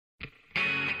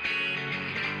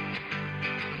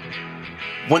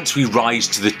Once we rise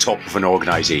to the top of an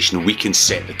organisation, we can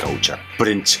set the culture. But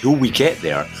until we get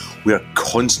there, we are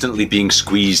constantly being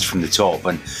squeezed from the top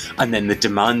and then the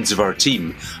demands of our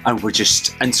team.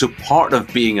 And so part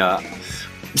of being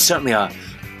certainly a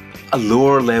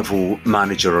lower level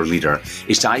manager or leader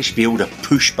is to actually be able to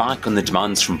push back on the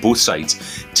demands from both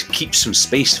sides to keep some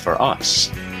space for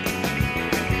us.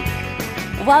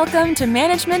 Welcome to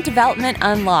Management Development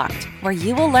Unlocked, where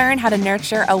you will learn how to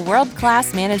nurture a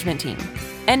world-class management team.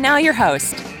 And now your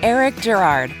host, Eric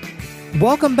Girard.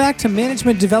 Welcome back to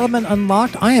Management Development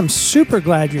Unlocked. I am super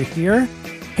glad you're here.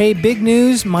 Hey, big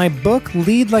news. My book,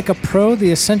 Lead Like a Pro,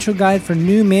 The Essential Guide for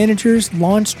New Managers,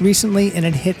 launched recently and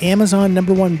it hit Amazon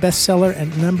 #1 bestseller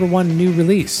and #1 new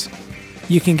release.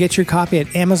 You can get your copy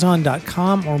at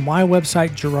Amazon.com or my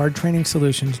website,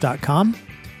 GirardTrainingSolutions.com.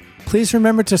 Please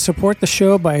remember to support the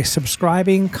show by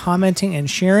subscribing, commenting, and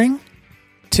sharing.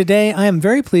 Today, I am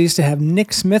very pleased to have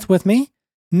Nick Smith with me.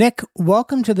 Nick,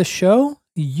 welcome to the show.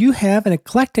 You have an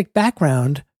eclectic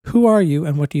background. Who are you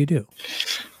and what do you do?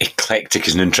 Eclectic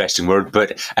is an interesting word,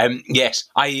 but yes,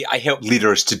 I help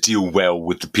leaders to deal well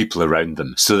with the people around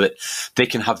them so that they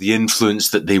can have the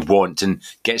influence that they want and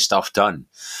get stuff done.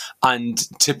 And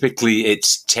typically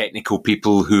it's technical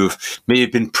people who may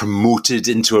have been promoted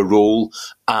into a role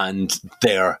and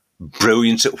they're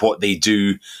brilliant at what they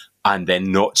do and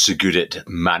then not so good at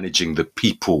managing the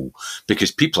people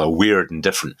because people are weird and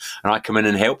different. And I come in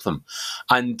and help them.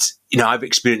 And, I've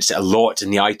experienced it a lot in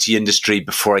the IT industry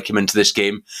before I came into this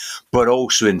game, but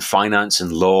also in finance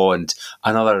and law and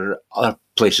other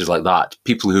places like that.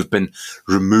 People who've been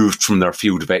removed from their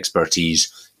field of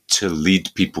expertise to lead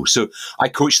people. So I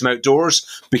coach them outdoors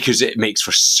because it makes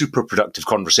for super productive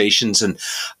conversations and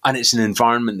it's an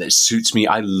environment that suits me.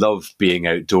 I love being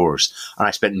outdoors and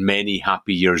I spent many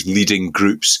happy years leading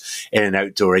groups in an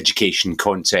outdoor education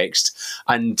context.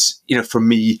 And, for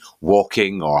me,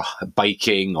 walking or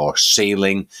biking or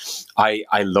sailing, I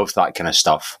love that kind of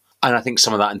stuff. And I think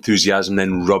some of that enthusiasm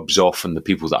then rubs off on the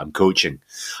people that I'm coaching.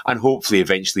 And hopefully,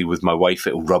 eventually, with my wife,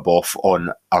 it'll rub off on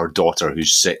our daughter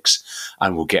who's 6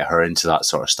 and we'll get her into that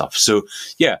sort of stuff. So,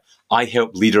 yeah, I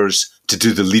help leaders to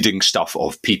do the leading stuff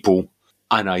of people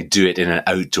and I do it in an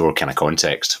outdoor kind of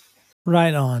context.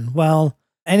 Right on. Well,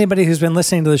 anybody who's been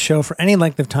listening to the show for any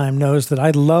length of time knows that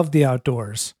I love the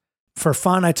outdoors. For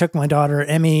fun, I took my daughter,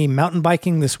 Emmy, mountain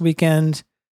biking this weekend.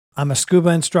 I'm a scuba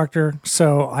instructor,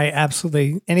 so I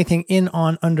absolutely, anything in,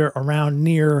 on, under, around,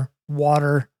 near,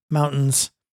 water, mountains,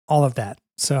 all of that.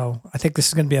 So I think this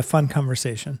is going to be a fun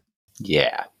conversation.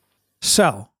 Yeah.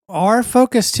 So our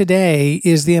focus today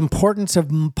is the importance of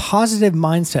positive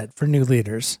mindset for new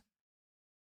leaders.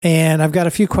 And I've got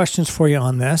a few questions for you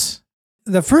on this.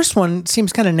 The first one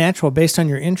seems kind of natural based on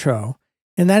your intro,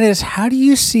 and that is, how do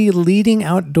you see leading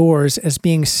outdoors as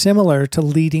being similar to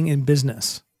leading in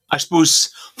business? I suppose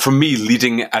for me,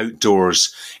 leading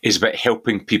outdoors is about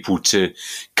helping people to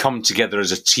come together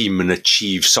as a team and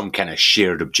achieve some kind of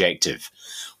shared objective,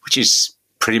 which is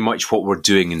pretty much what we're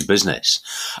doing in business.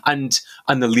 And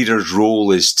the leader's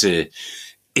role is to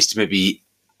maybe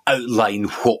outline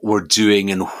what we're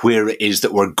doing and where it is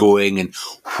that we're going and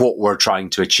what we're trying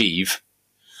to achieve,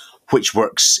 which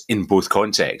works in both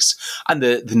contexts. And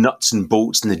the nuts and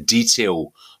bolts and the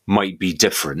detail might be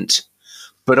different.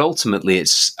 But ultimately,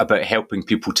 it's about helping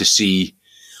people to see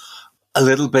a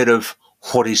little bit of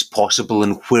what is possible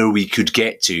and where we could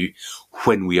get to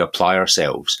when we apply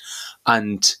ourselves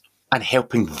and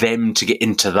helping them to get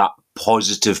into that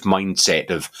positive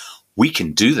mindset of, we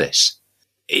can do this.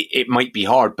 It might be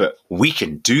hard, but we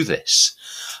can do this.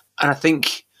 And I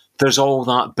think there's all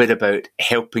that bit about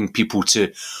helping people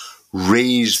to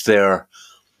raise their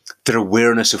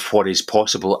awareness of what is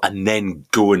possible and then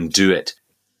go and do it.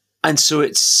 And so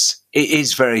it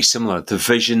is very similar. The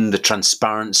vision, the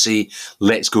transparency,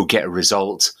 let's go get a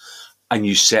result, and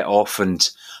you set off and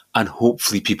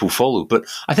hopefully people follow. But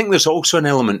I think there's also an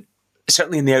element,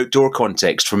 certainly in the outdoor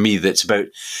context for me, that's about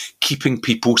keeping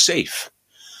people safe.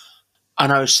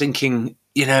 And I was thinking,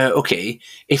 okay,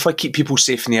 if I keep people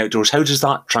safe in the outdoors, how does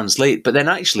that translate? But then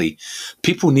actually,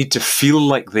 people need to feel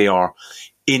like they are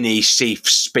in a safe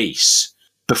space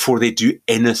before they do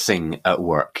anything at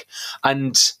work.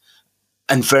 And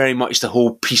very much the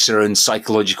whole piece around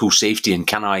psychological safety and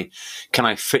can I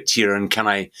fit here and can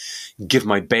I give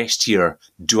my best here?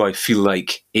 Do I feel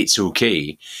like it's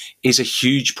okay? Is a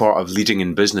huge part of leading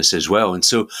in business as well. And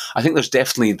so I think there's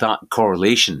definitely that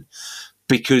correlation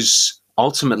because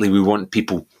ultimately we want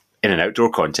people in an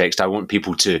outdoor context. I want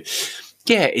people to,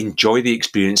 enjoy the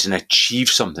experience and achieve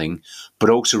something, but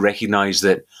also recognize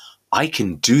that I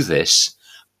can do this.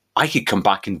 I could come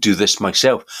back and do this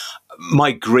myself.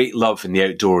 my great love in the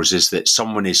outdoors is that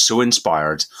someone is so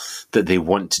inspired that they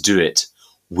want to do it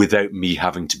without me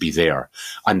having to be there,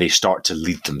 and they start to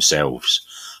lead themselves.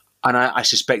 And I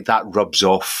suspect that rubs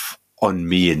off on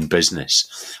me in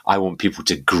business. I want people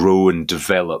to grow and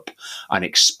develop and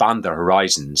expand their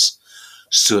horizons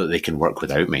so that they can work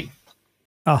without me.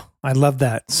 Oh, I love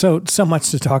that. So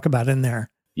much to talk about in there.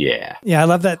 Yeah. Yeah, I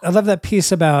love that. I love that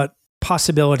piece about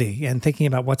possibility and thinking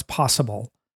about what's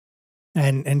possible.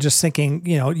 And just thinking,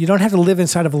 you don't have to live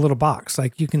inside of a little box.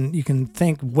 Like you can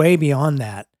think way beyond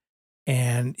that.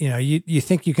 And, you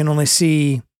think you can only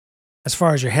see as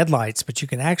far as your headlights, but you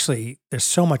can actually, there's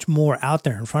so much more out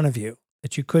there in front of you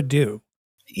that you could do.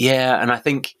 Yeah. And I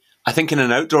think in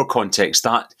an outdoor context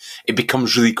that it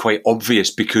becomes really quite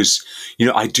obvious because,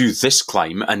 I do this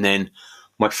climb and then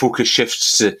my focus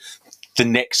shifts to the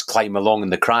next climb along in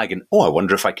the crag and, I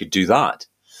wonder if I could do that.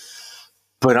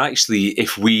 But actually,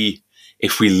 if we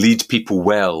lead people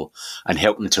well and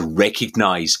help them to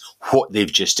recognize what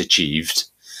they've just achieved,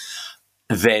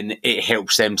 then it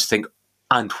helps them to think,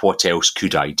 and what else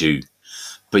could I do?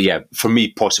 But yeah, for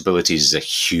me, possibilities is a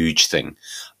huge thing.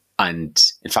 And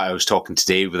in fact, I was talking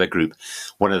today with a group.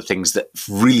 One of the things that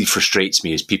really frustrates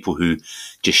me is people who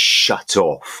just shut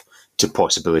off to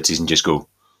possibilities and just go,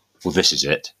 well, this is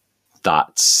it.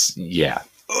 That's, yeah.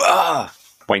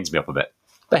 Winds me up a bit.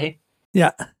 But hey.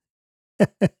 Yeah.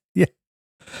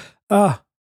 Yeah.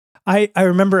 I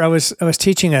remember I was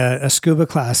teaching a scuba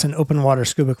class, an open water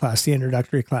scuba class, the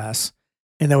introductory class,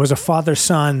 and there was a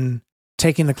father-son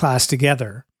taking the class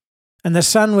together. And the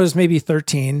son was maybe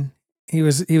 13. He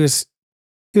was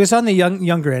on the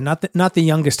younger end, not the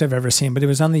youngest I've ever seen, but he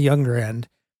was on the younger end.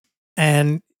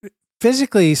 And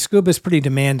physically, scuba is pretty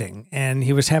demanding, and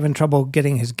he was having trouble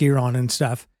getting his gear on and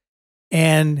stuff.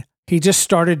 And he just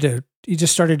started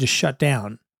to shut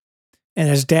down. And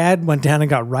his dad went down and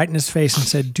got right in his face and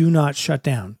said, "Do not shut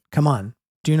down. Come on.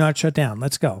 Do not shut down.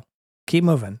 Let's go. Keep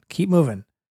moving. Keep moving."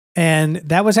 And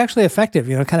that was actually effective,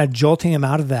 kind of jolting him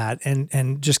out of that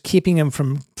and just keeping him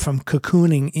from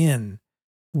cocooning in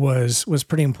was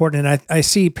pretty important. And I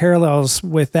see parallels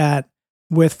with that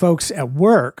with folks at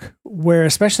work, where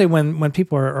especially when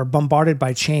people are bombarded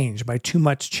by change, by too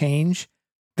much change,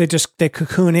 they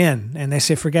cocoon in and they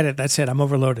say, "Forget it. That's it. I'm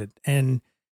overloaded." And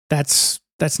that's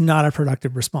not a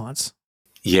productive response.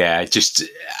 Yeah, just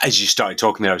as you started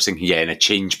talking there, I was thinking, in a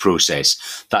change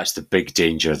process, that's the big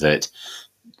danger that,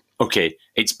 okay,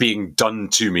 it's being done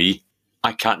to me.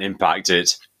 I can't impact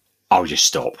it. I'll just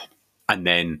stop. And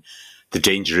then the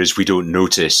danger is we don't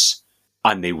notice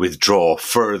and they withdraw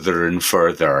further and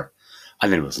further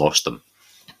and then we've lost them.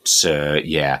 So,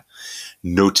 yeah,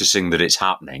 noticing that it's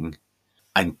happening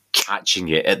and catching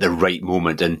it at the right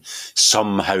moment and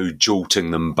somehow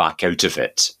jolting them back out of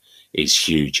it is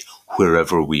huge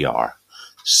wherever we are.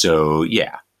 So,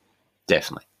 yeah,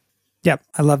 definitely. Yep,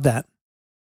 I love that.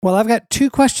 Well, I've got two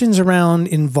questions around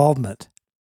involvement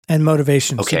and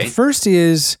motivation. Okay. So the first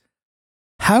is,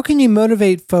 how can you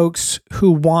motivate folks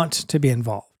who want to be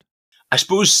involved? I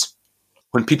suppose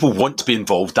when people want to be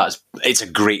involved, it's a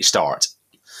great start.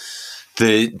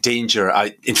 The danger,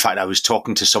 in fact, I was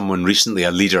talking to someone recently,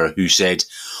 a leader, who said,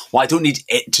 well, I don't need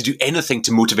to do anything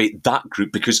to motivate that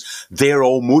group because they're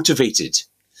all motivated.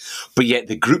 But yet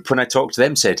the group, when I talked to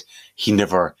them, said, he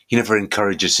never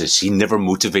encourages us. He never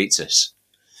motivates us.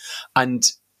 And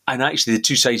actually the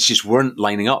two sides just weren't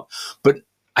lining up. But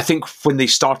I think when they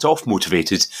start off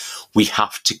motivated, we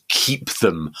have to keep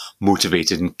them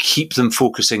motivated and keep them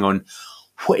focusing on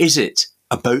what is it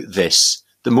about this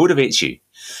that motivates you.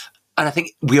 And I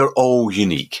think we are all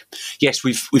unique. Yes,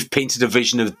 we've painted a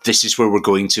vision of this is where we're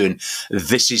going to and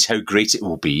this is how great it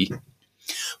will be.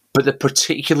 But the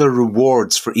particular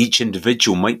rewards for each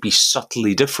individual might be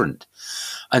subtly different.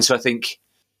 And so I think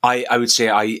I would say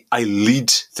I lead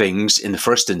things in the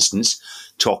first instance,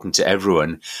 talking to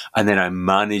everyone, and then I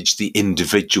manage the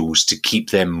individuals to keep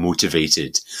them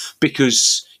motivated.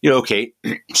 Because, okay,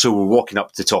 so we're walking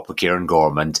up to the top of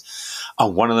Cairngorm and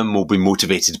one of them will be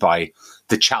motivated by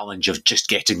the challenge of just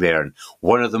getting there. And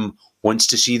one of them wants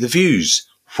to see the views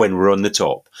when we're on the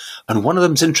top. And one of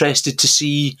them's interested to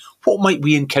see what might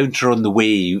we encounter on the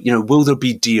way. Will there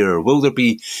be deer? Will there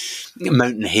be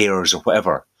mountain hares or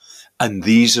whatever? And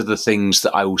these are the things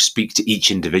that I will speak to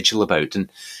each individual about. And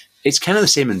it's kind of the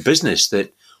same in business,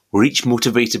 that we're each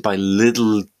motivated by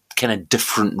little kind of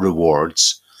different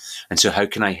rewards. And so how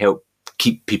can I help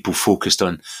keep people focused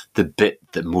on the bit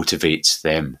that motivates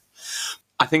them?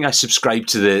 I think I subscribe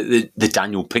to the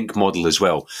Daniel Pink model as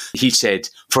well. He said,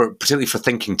 particularly for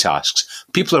thinking tasks,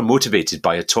 people are motivated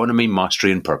by autonomy,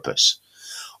 mastery, and purpose.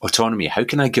 autonomy? How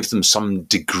can I give them some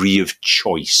degree of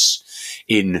choice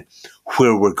in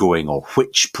where we're going or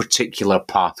which particular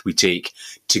path we take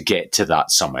to get to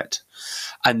that summit?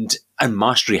 And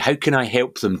mastery, how can I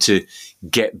help them to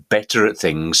get better at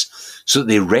things so that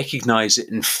they recognize it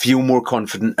and feel more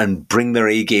confident and bring their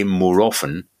A game more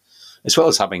often, as well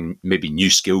as having maybe new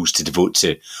skills to devote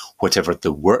to whatever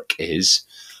the work is?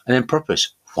 And then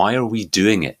purpose. Why are we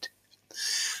doing it?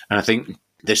 And I think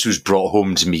this was brought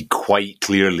home to me quite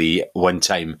clearly one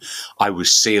time. I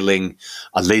was sailing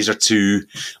a Laser 2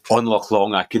 on Loch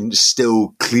Long. I can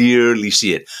still clearly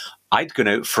see it. I'd gone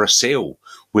out for a sail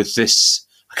with this,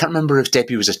 I can't remember if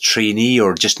Debbie was a trainee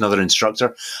or just another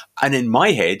instructor. And in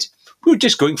my head, we were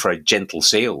just going for a gentle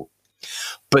sail.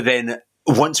 But then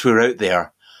once we were out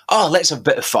there, let's have a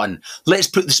bit of fun. Let's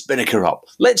put the spinnaker up.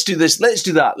 Let's do this. Let's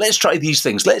do that. Let's try these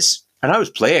things. And I was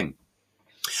playing,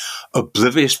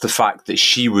 oblivious to the fact that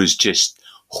she was just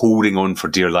holding on for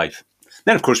dear life.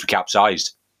 Then, of course, we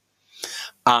capsized.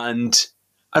 And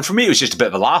for me, it was just a bit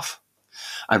of a laugh.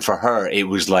 And for her, it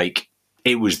was like,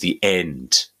 it was the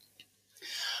end.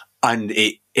 And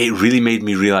it really made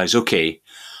me realize, okay,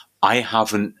 I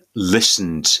haven't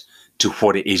listened to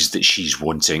what it is that she's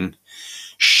wanting.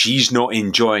 She's not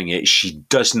enjoying it. She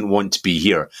doesn't want to be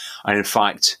here. And in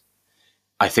fact,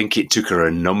 I think it took her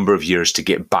a number of years to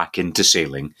get back into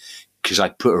sailing because I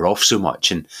put her off so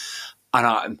much. And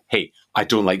I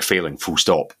don't like failing, full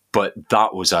stop. But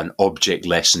that was an object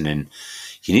lesson in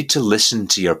you need to listen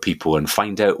to your people and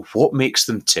find out what makes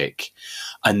them tick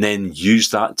and then use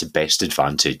that to best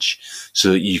advantage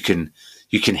so that you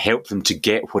can help them to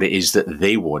get what it is that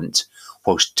they want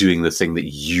whilst doing the thing that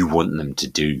you want them to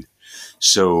do.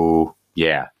 So,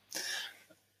 yeah.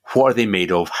 What are they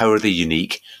made of? How are they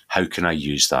unique? How can I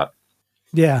use that?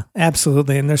 Yeah,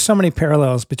 absolutely. And there's so many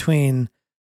parallels between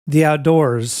the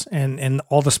outdoors and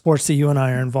all the sports that you and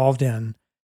I are involved in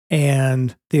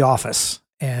and the office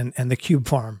and the cube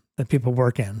farm that people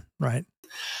work in, right?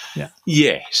 Yeah.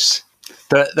 Yes,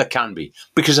 there can be.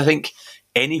 Because I think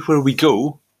anywhere we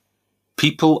go,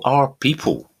 people are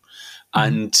people.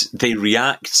 And they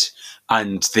react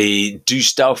and they do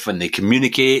stuff and they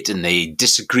communicate and they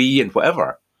disagree and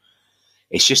whatever.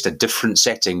 It's just a different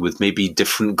setting with maybe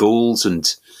different goals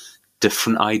and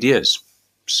different ideas.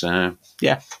 So,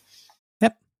 yeah.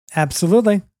 Yep,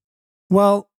 absolutely.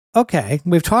 Well, okay,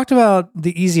 we've talked about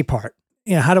the easy part.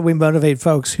 How do we motivate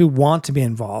folks who want to be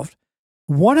involved?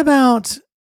 What about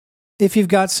if you've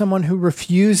got someone who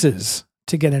refuses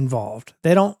to get involved?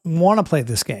 They don't want to play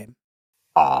this game.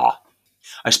 I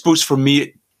suppose for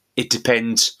me, it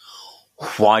depends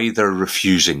why they're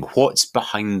refusing. What's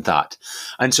behind that?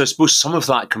 And so I suppose some of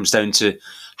that comes down to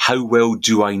how well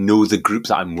do I know the group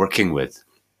that I'm working with?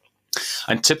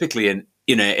 And typically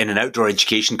in an outdoor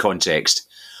education context,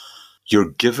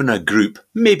 you're given a group,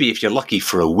 maybe if you're lucky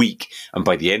for a week, and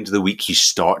by the end of the week you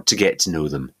start to get to know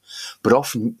them. But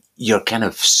often you're kind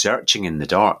of searching in the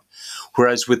dark.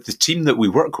 Whereas with the team that we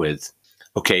work with,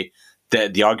 okay,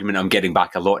 the argument I'm getting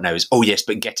back a lot now is, oh yes,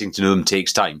 but getting to know them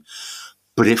takes time.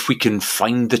 But if we can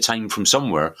find the time from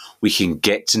somewhere, we can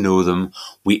get to know them,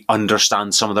 we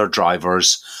understand some of their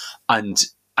drivers, and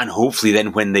hopefully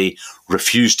then when they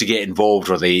refuse to get involved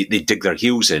or they dig their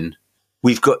heels in,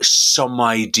 we've got some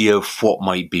idea of what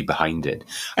might be behind it.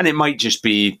 And it might just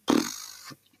be,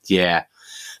 yeah,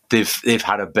 they've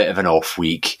had a bit of an off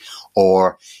week,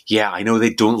 or yeah, I know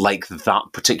they don't like that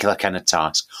particular kind of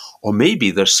task, or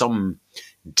maybe there's some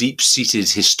deep-seated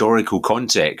historical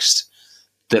context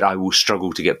that I will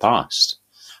struggle to get past.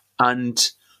 And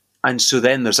so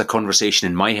then there's a conversation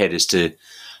in my head as to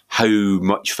how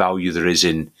much value there is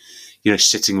in,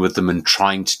 sitting with them and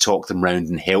trying to talk them round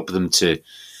and help them to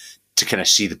kind of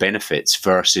see the benefits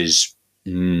versus,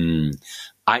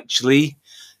 actually,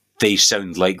 they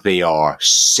sound like they are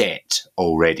set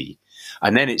already.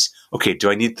 And then it's, okay, do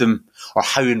I need them, or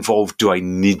how involved do I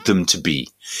need them to be?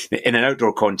 In an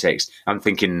outdoor context, I'm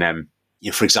thinking,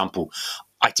 for example,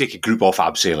 I take a group off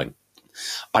abseiling.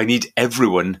 I need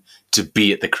everyone to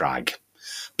be at the crag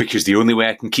because the only way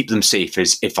I can keep them safe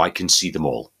is if I can see them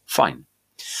all. Fine.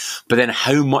 But then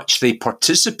how much they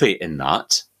participate in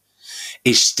that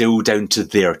is still down to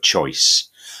their choice.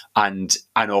 And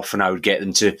often I would get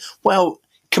them to, well,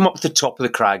 come up to the top of the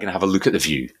crag and have a look at the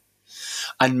view.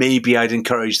 And maybe I'd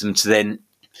encourage them to then,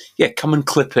 come and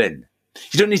clip in.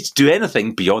 You don't need to do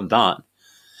anything beyond that.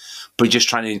 But just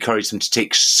trying to encourage them to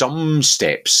take some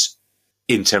steps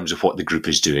in terms of what the group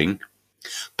is doing,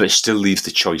 but still leave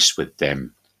the choice with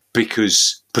them.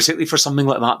 Because particularly for something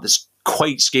like that that's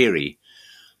quite scary,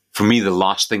 for me, the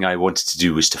last thing I wanted to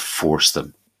do was to force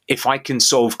them. If I can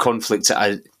solve conflict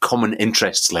at a common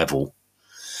interests level,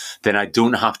 then I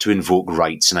don't have to invoke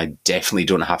rights, and I definitely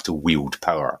don't have to wield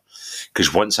power.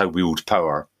 Because once I wield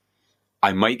power,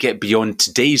 I might get beyond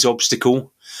today's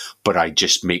obstacle, but I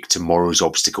just make tomorrow's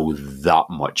obstacle that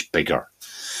much bigger.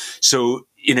 So,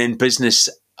 in business,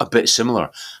 a bit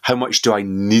similar. How much do I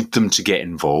need them to get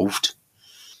involved?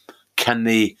 Can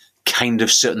they kind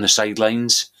of sit on the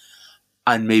sidelines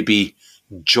and maybe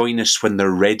join us when they're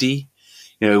ready?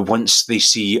 Once they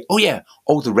see, oh yeah,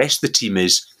 all the rest of the team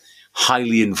is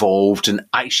highly involved and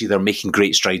actually they're making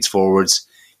great strides forwards.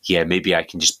 Yeah, maybe I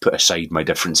can just put aside my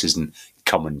differences and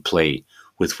come and play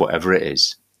with whatever it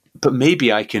is. But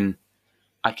maybe I can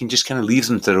just kind of leave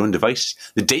them to their own devices.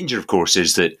 The danger, of course,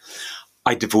 is that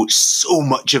I devote so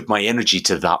much of my energy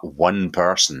to that one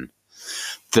person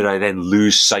that I then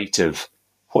lose sight of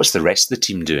what's the rest of the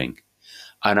team doing.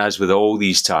 And as with all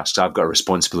these tasks, I've got a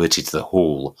responsibility to the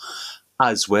whole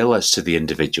as well as to the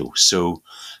individual. So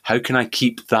how can I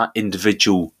keep that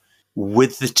individual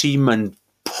with the team and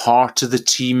part of the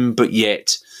team, but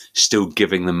yet still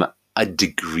giving them a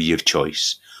degree of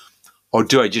choice? Or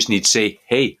do I just need to say,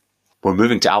 hey, we're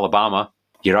moving to Alabama,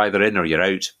 you're either in or you're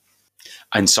out?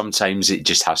 And sometimes it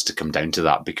just has to come down to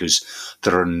that because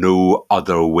there are no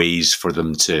other ways for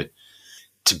them to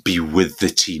be with the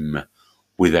team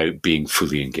without being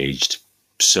fully engaged.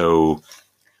 So,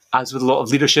 as with a lot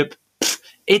of leadership,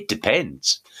 it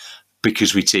depends,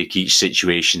 because we take each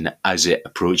situation as it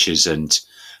approaches and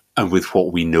with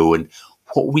what we know and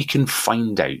what we can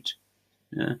find out.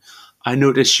 Yeah. I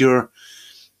notice you've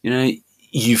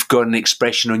got an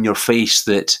expression on your face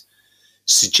that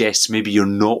suggests maybe you're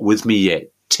not with me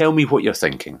yet. Tell me what you're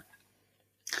thinking.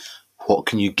 What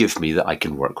can you give me that I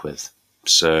can work with?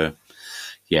 So,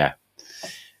 yeah.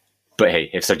 But hey,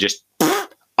 if they're just,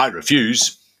 I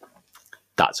refuse,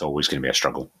 that's always going to be a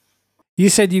struggle. You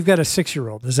said you've got a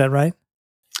 6-year-old, is that right?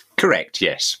 Correct,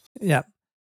 yes. Yeah.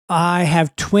 I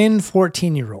have twin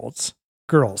 14-year-olds,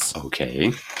 girls.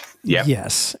 Okay. Yeah.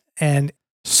 Yes. And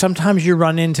sometimes you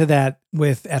run into that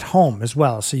at home as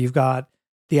well. So you've got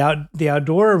the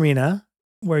outdoor arena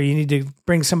where you need to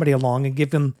bring somebody along and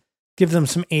give them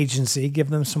some agency, give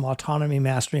them some autonomy,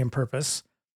 mastery, and purpose.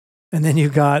 And then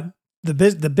you've got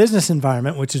the business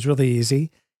environment, which is really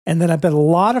easy. And then I bet a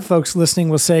lot of folks listening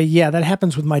will say, yeah, that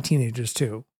happens with my teenagers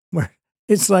too, where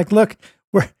it's like, look,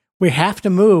 we have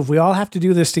to move. We all have to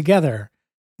do this together.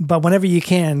 But whenever you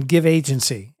can, give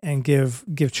agency and give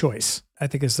choice, I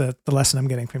think is the lesson I'm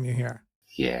getting from you here.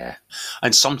 Yeah.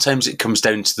 And sometimes it comes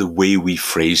down to the way we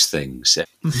phrase things.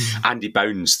 Mm-hmm. Andy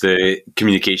Bounds, the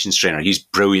communications trainer, he's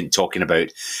brilliant talking about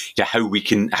how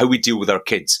we deal with our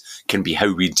kids can be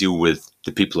how we deal with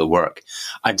the people at work.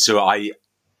 And so I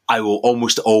will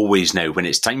almost always now, when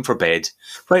it's time for bed,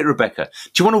 right, Rebecca,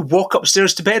 do you want to walk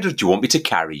upstairs to bed or do you want me to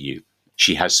carry you?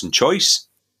 She has some choice,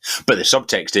 but the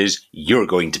subtext is, you're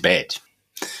going to bed.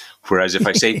 Whereas if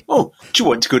I say, oh, do you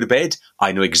want to go to bed?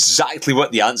 I know exactly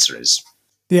what the answer is.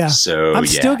 Yeah. So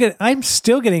I'm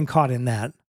still getting caught in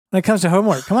that when it comes to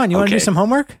homework. Come on, you want to do some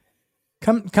homework?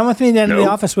 Come with me down to the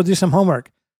office. We'll do some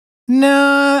homework.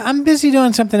 No, I'm busy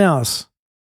doing something else.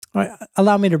 All right,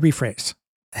 allow me to rephrase.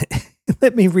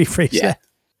 Let me rephrase that.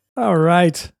 All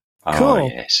right. Cool. Oh,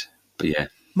 yes. But yeah.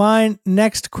 My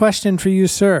next question for you,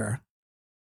 sir,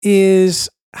 is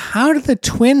how do the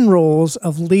twin roles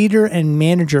of leader and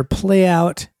manager play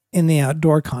out in the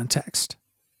outdoor context?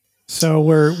 So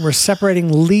we're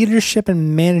separating leadership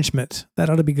and management. That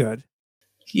ought to be good.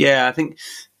 Yeah, I think,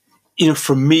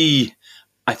 for me,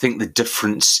 I think the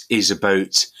difference is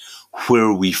about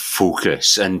where we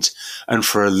focus. And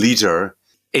for a leader,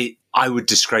 I would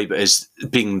describe it as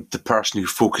being the person who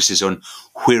focuses on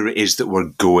where it is that we're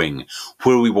going,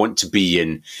 where we want to be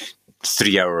in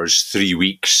 3 hours, 3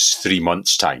 weeks, 3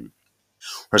 months' time.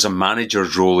 Whereas a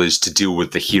manager's role is to deal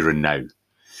with the here and now.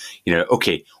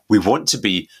 Okay, we want to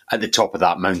be at the top of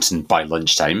that mountain by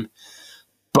lunchtime,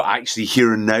 but actually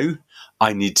here and now,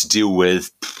 I need to deal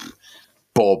with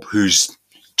Bob, who's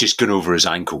just gone over his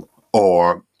ankle,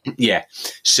 or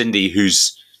Cindy,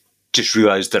 who's just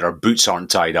realized that her boots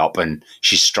aren't tied up and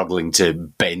she's struggling to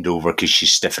bend over because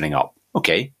she's stiffening up.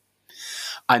 Okay.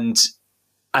 And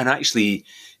actually,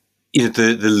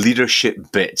 the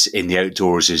leadership bit in the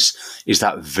outdoors is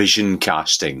that vision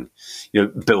casting.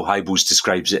 Bill Hybels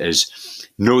describes it as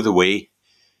know the way,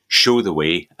 show the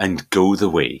way, and go the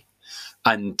way.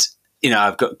 And,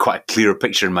 I've got quite a clear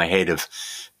picture in my head of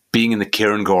being in the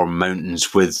Cairngorm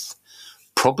Mountains with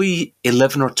probably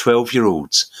 11 or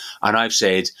 12-year-olds. And I've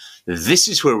said, this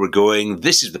is where we're going.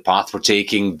 This is the path we're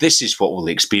taking. This is what we'll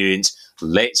experience.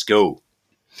 Let's go.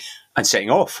 And setting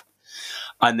off.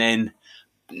 And then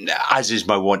as is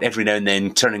my wont, every now and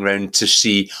then turning around to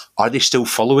see, are they still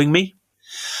following me?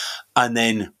 And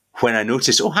then when I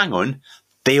notice, oh, hang on,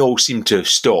 they all seem to have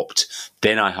stopped,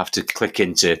 then I have to click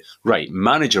into, right,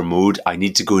 manager mode. I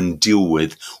need to go and deal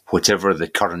with whatever the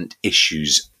current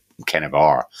issues kind of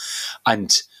are.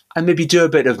 And maybe do a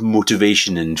bit of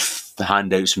motivation and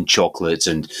hand out some chocolates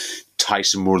and tie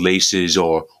some more laces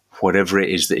or whatever it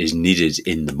is that is needed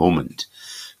in the moment.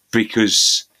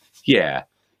 Because, yeah,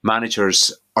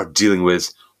 managers are dealing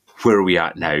with, where are we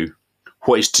at now?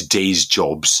 What is today's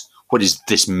jobs? What is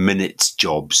this minute's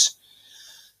jobs?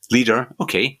 Leader,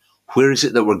 okay, where is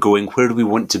it that we're going? Where do we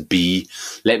want to be?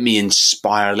 Let me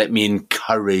inspire, let me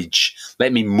encourage,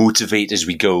 let me motivate as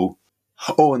we go.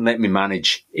 Oh, and let me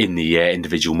manage in the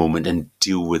individual moment and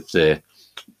deal with the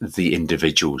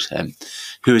individuals.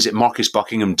 Who is it? Marcus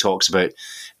Buckingham talks about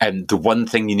the one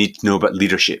thing you need to know about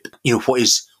leadership. You know, what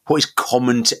is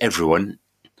common to everyone?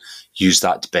 Use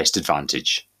that to best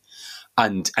advantage.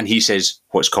 And he says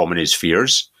what's common is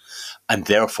fears, and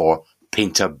therefore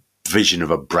paint a vision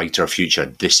of a brighter future.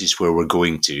 This is where we're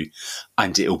going to,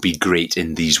 and it'll be great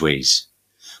in these ways.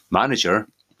 Manager,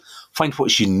 find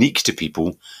what's unique to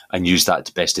people and use that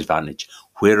to best advantage.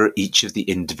 Where are each of the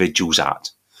individuals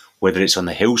at? Whether it's on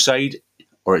the hillside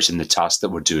or it's in the task that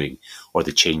we're doing or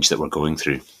the change that we're going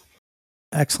through.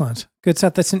 Excellent. Good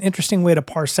stuff. That's an interesting way to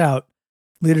parse out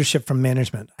leadership from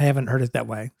management. I haven't heard it that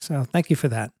way. So thank you for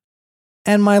that.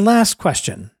 And my last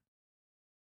question.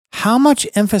 How much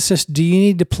emphasis do you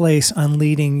need to place on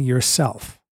leading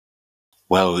yourself?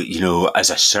 Well, you know, as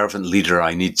a servant leader,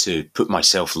 I need to put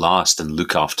myself last and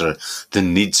look after the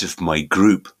needs of my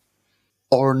group.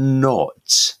 Or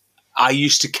not. I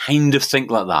used to kind of think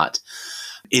like that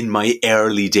in my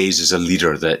early days as a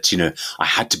leader, that, you know, I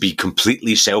had to be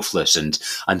completely selfless and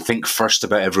think first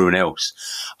about everyone else.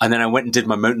 And then I went and did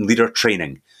my mountain leader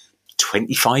training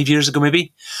 25 years ago,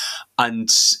 maybe. And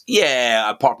yeah,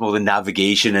 apart from all the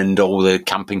navigation and all the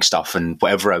camping stuff and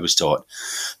whatever I was taught,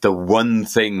 the one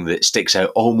thing that sticks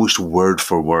out almost word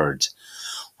for word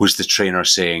was the trainer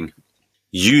saying,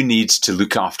 you need to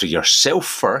look after yourself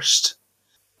first,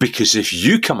 because if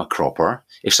you come a cropper,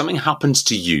 if something happens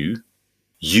to you,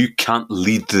 you can't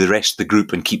lead the rest of the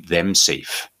group and keep them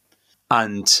safe.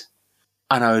 And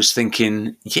I was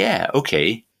thinking, yeah,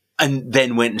 okay. And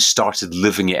then went and started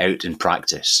living it out in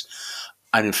practice.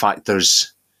 And in fact,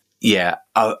 there's,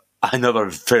 another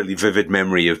fairly vivid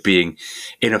memory of being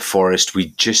in a forest.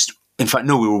 We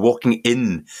were walking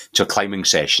in to a climbing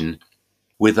session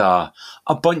with a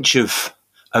bunch of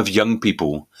young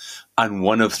people, and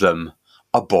one of them,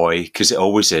 a boy, because it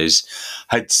always is,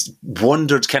 had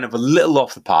wandered kind of a little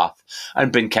off the path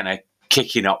and been kind of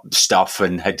kicking up stuff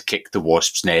and had kicked the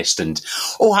wasp's nest, and,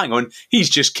 oh, hang on, he's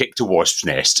just kicked a wasp's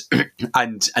nest.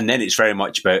 and then it's very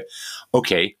much about,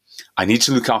 okay, I need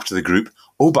to look after the group.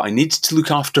 Oh, but I need to look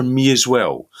after me as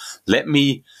well. Let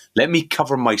me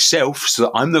cover myself so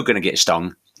that I'm not going to get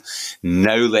stung.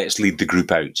 Now let's lead the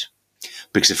group out.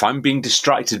 Because if I'm being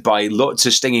distracted by lots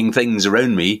of stinging things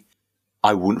around me,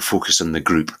 I won't focus on the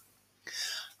group.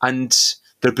 And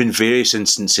there have been various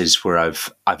instances where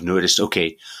I've noticed,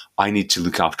 okay, I need to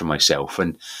look after myself.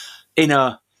 And in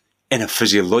a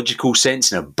physiological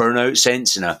sense, in a burnout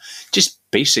sense, in a just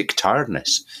basic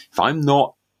tiredness, if I'm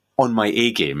not on my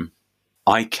A game,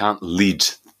 I can't lead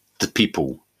the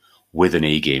people with an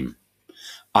A game.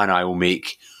 And I will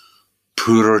make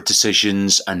poorer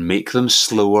decisions and make them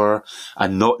slower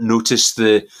and not notice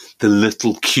the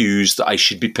little cues that I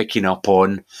should be picking up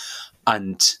on.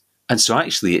 And so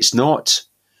actually it's not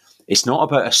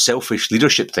about a selfish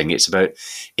leadership thing. It's about,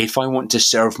 if I want to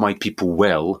serve my people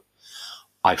well,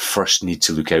 I first need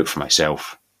to look out for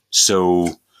myself. So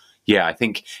yeah, I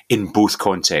think in both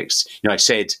contexts, I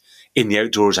said in the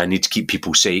outdoors, I need to keep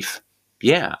people safe.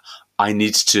 Yeah, I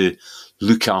need to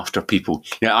look after people.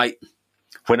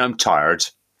 When I'm tired,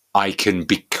 I can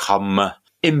become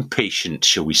impatient,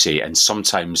 shall we say, and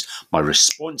sometimes my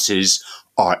responses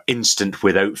are instant,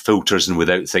 without filters and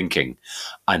without thinking,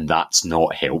 and that's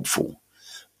not helpful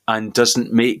and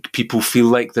doesn't make people feel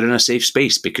like they're in a safe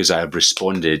space, because I have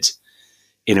responded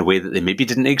in a way that they maybe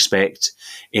didn't expect,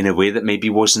 in a way that maybe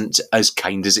wasn't as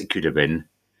kind as it could have been.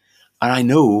 And I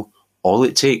know all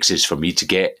it takes is for me to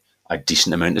get a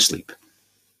decent amount of sleep.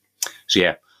 So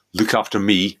yeah, look after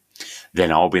me,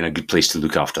 then I'll be in a good place to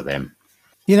look after them.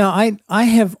 I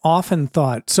have often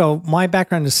thought, so my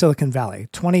background is Silicon Valley,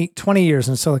 20 years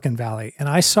in Silicon Valley, and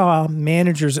I saw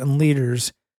managers and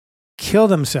leaders kill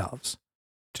themselves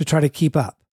to try to keep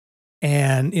up.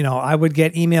 And, I would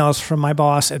get emails from my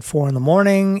boss at 4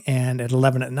 a.m. and at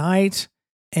 11 p.m.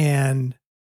 And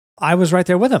I was right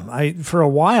there with him. For a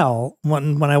while,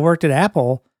 when I worked at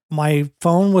Apple, my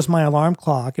phone was my alarm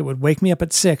clock. It would wake me up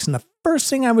at 6. And the first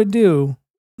thing I would do,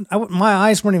 my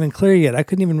eyes weren't even clear yet. I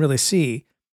couldn't even really see,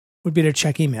 would be to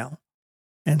check email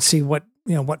and see what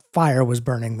fire was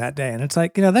burning that day. And it's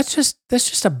like, that's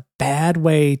just a bad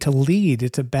way to lead.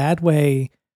 It's a bad way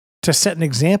to set an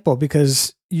example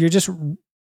because you're just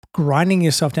grinding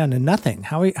yourself down to nothing.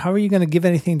 How are you going to give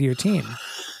anything to your team?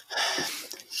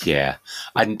 Yeah.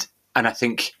 And I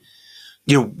think,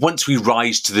 once we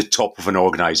rise to the top of an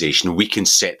organization, we can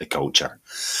set the culture.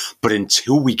 But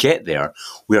until we get there,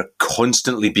 we are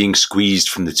constantly being squeezed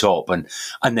from the top and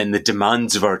then the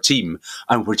demands of our team.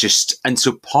 And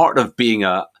so part of being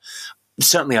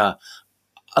certainly a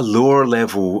lower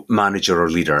level manager or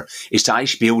leader is to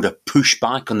actually be able to push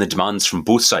back on the demands from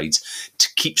both sides to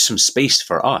keep some space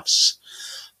for us.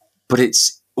 But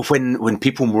it's when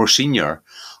people more senior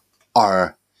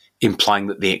are implying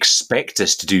that they expect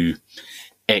us to do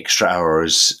extra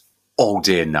hours all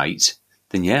day and night,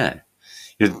 then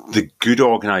the good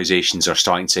organizations are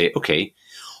starting to say, okay,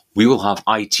 we will have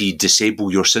IT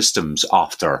disable your systems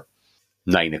after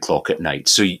 9 o'clock at night.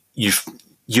 So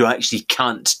you actually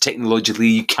technologically,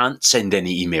 you can't send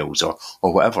any emails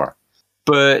or whatever.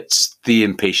 But the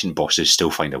impatient bosses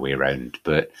still find a way around.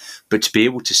 But to be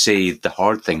able to say the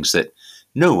hard things that,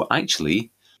 no,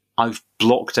 actually, I've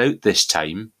blocked out this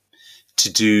time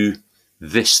to do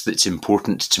this that's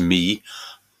important to me,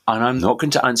 and I'm not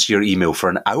going to answer your email for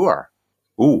an hour.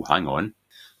 Oh, hang on.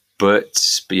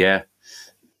 But yeah,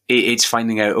 it's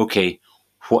finding out, okay,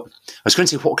 what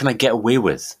can I get away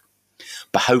with?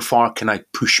 But how far can I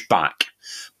push back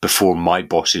before my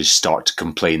bosses start to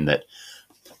complain that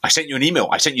I sent you an email,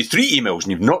 I sent you 3 emails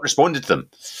and you've not responded to them?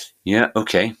 Yeah,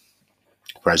 okay.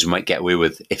 Whereas we might get away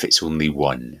with if it's only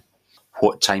 1.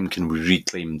 What time can we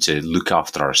reclaim to look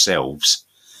after ourselves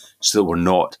so that we're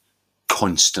not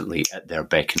constantly at their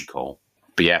beck and call?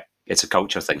 But yeah, it's a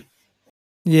culture thing.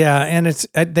 Yeah, and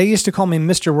they used to call me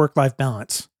Mr. Work-Life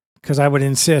Balance because I would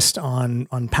insist on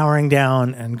powering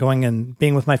down and going and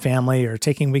being with my family or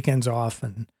taking weekends off.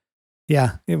 And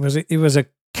yeah, it was a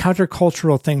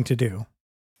countercultural thing to do.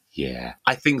 Yeah,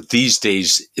 I think these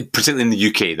days, particularly in the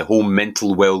UK, the whole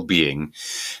mental well-being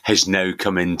has now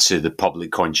come into the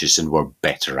public conscious and we're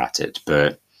better at it,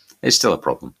 but it's still a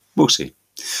problem. We'll see.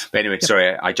 But anyway, Yep.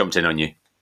 Sorry, I jumped in on you.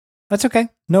 That's okay.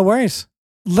 No worries.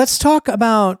 Let's talk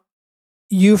about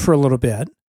you for a little bit.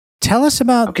 Tell us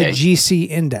about the GC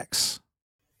Index.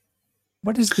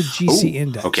 What is the GC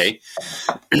Index? Okay.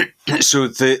 So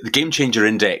the Game Changer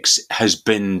Index has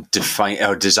been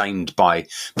designed by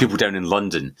people down in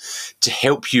London to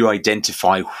help you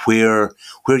identify where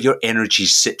your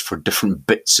energies sit for different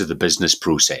bits of the business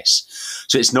process.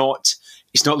 So it's not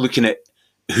looking at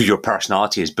who your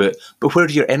personality is, but where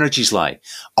do your energies lie?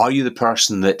 Are you the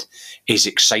person that is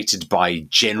excited by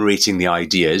generating the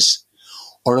ideas,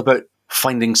 or about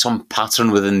finding some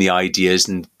pattern within the ideas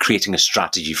and creating a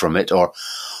strategy from it, or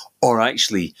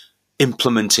actually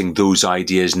implementing those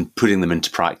ideas and putting them into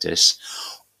practice,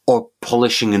 or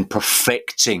polishing and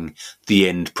perfecting the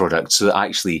end product so that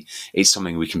actually it's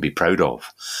something we can be proud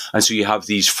of? And so you have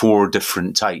these 4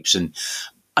 different types, and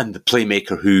the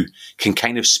playmaker who can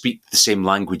kind of speak the same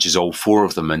language as all 4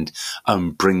 of them and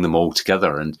bring them all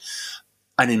together. And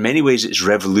in many ways it's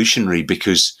revolutionary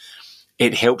because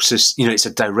it helps us, it's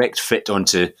a direct fit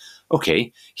onto,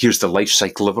 okay, here's the life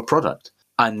cycle of a product.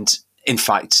 And in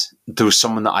fact, there was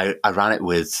someone that I ran it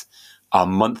with a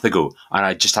month ago, and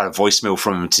I just had a voicemail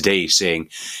from him today saying,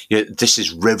 this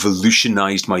has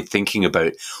revolutionized my thinking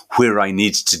about where I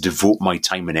need to devote my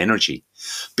time and energy.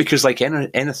 Because like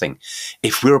anything,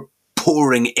 if we're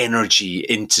pouring energy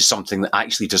into something that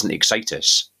actually doesn't excite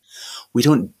us, we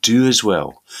don't do as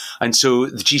well. And so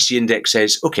the GC Index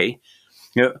says, okay,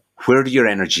 where do your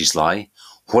energies lie?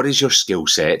 What is your skill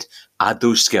set? Add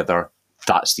those together.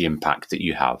 That's the impact that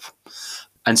you have.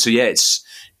 And so, yeah,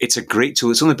 it's a great tool.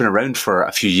 It's only been around for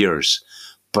a few years,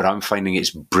 but I'm finding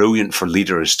it's brilliant for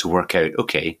leaders to work out,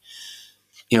 okay,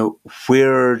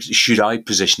 where should I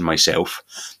position myself?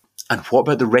 And what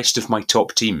about the rest of my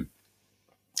top team?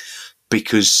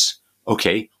 Because,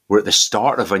 okay, we're at the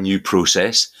start of a new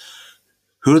process.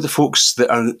 Who are the folks that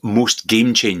are most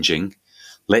game-changing?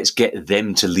 Let's get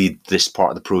them to lead this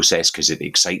part of the process because it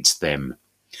excites them.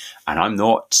 And I'm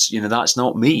not, that's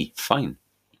not me. Fine.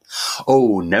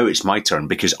 Oh, now it's my turn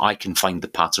because I can find the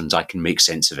patterns. I can make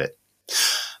sense of it.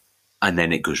 And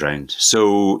then it goes round.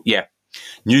 So, yeah,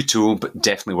 new tool, but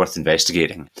definitely worth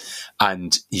investigating.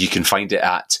 And you can find it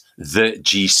at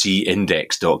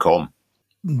thegcindex.com.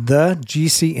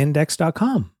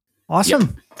 Thegcindex.com. Awesome. Yep,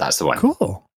 that's the one.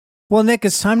 Cool. Well, Nick,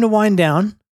 it's time to wind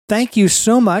down. Thank you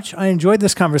so much. I enjoyed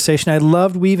this conversation. I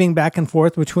loved weaving back and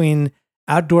forth between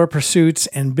outdoor pursuits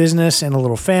and business and a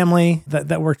little family.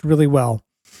 That worked really well.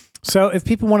 So if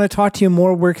people want to talk to you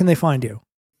more, where can they find you?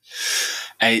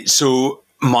 So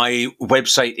my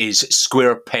website is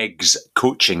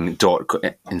squarepegscoaching.com.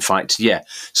 In fact,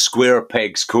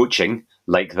 squarepegscoaching,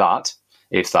 like that,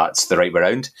 if that's the right way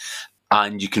around.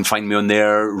 And you can find me on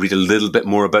there, read a little bit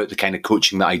more about the kind of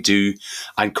coaching that I do,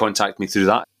 and contact me through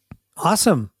that.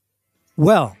 Awesome.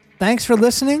 Well, thanks for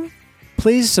listening.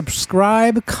 Please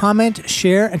subscribe, comment,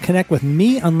 share, and connect with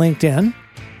me on LinkedIn.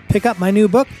 Pick up my new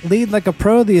book, Lead Like a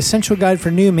Pro, The Essential Guide for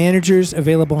New Managers,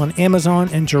 available on Amazon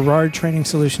and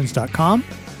GerardTrainingsolutions.com.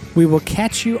 We will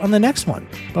catch you on the next one.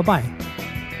 Bye-bye.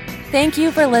 Thank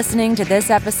you for listening to this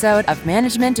episode of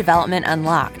Management Development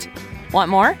Unlocked. Want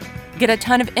more? Get a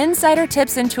ton of insider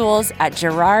tips and tools at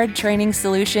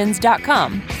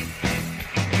GerardTrainingsolutions.com.